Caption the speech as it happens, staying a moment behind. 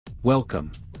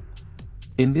Welcome.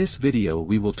 In this video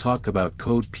we will talk about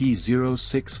code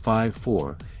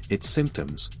P0654, its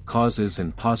symptoms, causes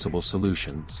and possible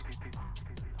solutions.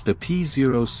 The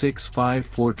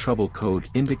P0654 trouble code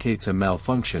indicates a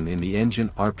malfunction in the engine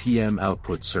RPM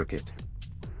output circuit.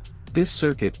 This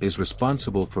circuit is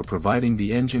responsible for providing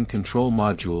the engine control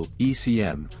module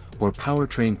 (ECM) or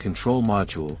powertrain control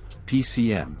module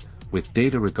 (PCM) with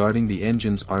data regarding the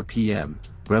engine's RPM,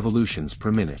 revolutions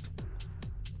per minute.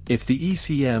 If the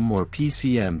ECM or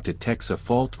PCM detects a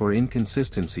fault or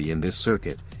inconsistency in this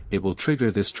circuit, it will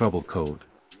trigger this trouble code.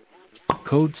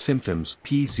 Code symptoms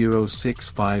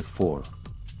P0654.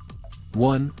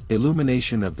 1.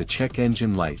 Illumination of the check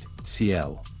engine light,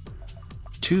 CL.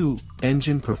 2.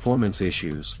 Engine performance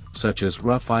issues, such as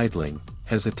rough idling,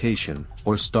 hesitation,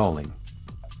 or stalling.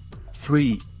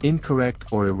 3.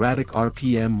 Incorrect or erratic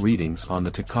RPM readings on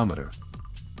the tachometer.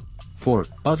 4.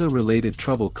 Other related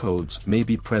trouble codes may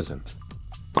be present.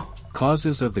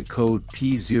 Causes of the code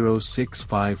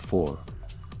P0654.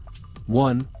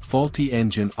 1. Faulty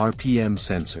engine RPM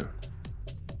sensor.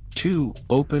 2.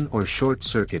 Open or short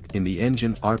circuit in the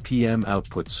engine RPM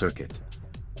output circuit.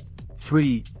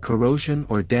 3. Corrosion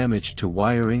or damage to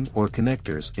wiring or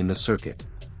connectors in the circuit.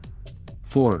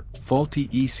 4. Faulty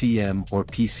ECM or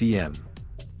PCM.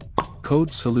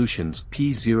 Code solutions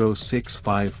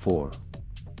P0654.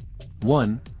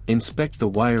 1. Inspect the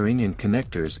wiring and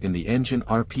connectors in the engine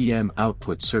RPM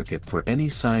output circuit for any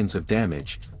signs of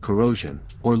damage, corrosion,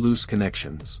 or loose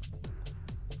connections.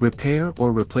 Repair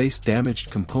or replace damaged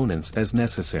components as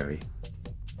necessary.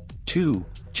 2.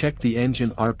 Check the engine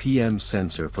RPM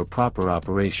sensor for proper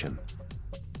operation.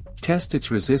 Test its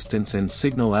resistance and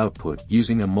signal output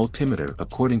using a multimeter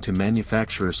according to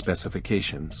manufacturer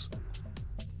specifications.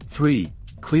 3.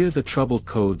 Clear the trouble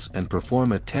codes and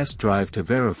perform a test drive to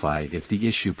verify if the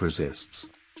issue persists.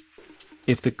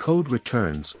 If the code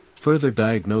returns, further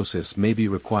diagnosis may be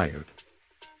required.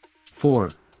 4.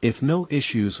 If no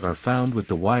issues are found with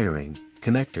the wiring,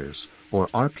 connectors, or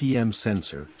RPM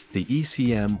sensor, the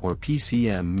ECM or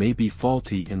PCM may be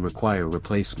faulty and require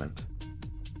replacement.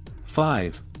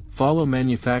 5. Follow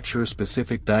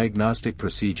manufacturer-specific diagnostic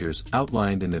procedures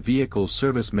outlined in the vehicle's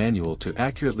service manual to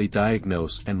accurately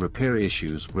diagnose and repair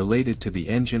issues related to the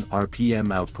engine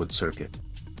RPM output circuit.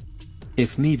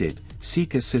 If needed,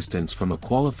 seek assistance from a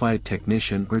qualified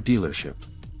technician or dealership.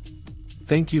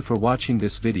 Thank you for watching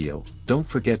this video. Don't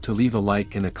forget to leave a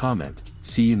like and a comment.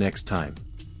 See you next time.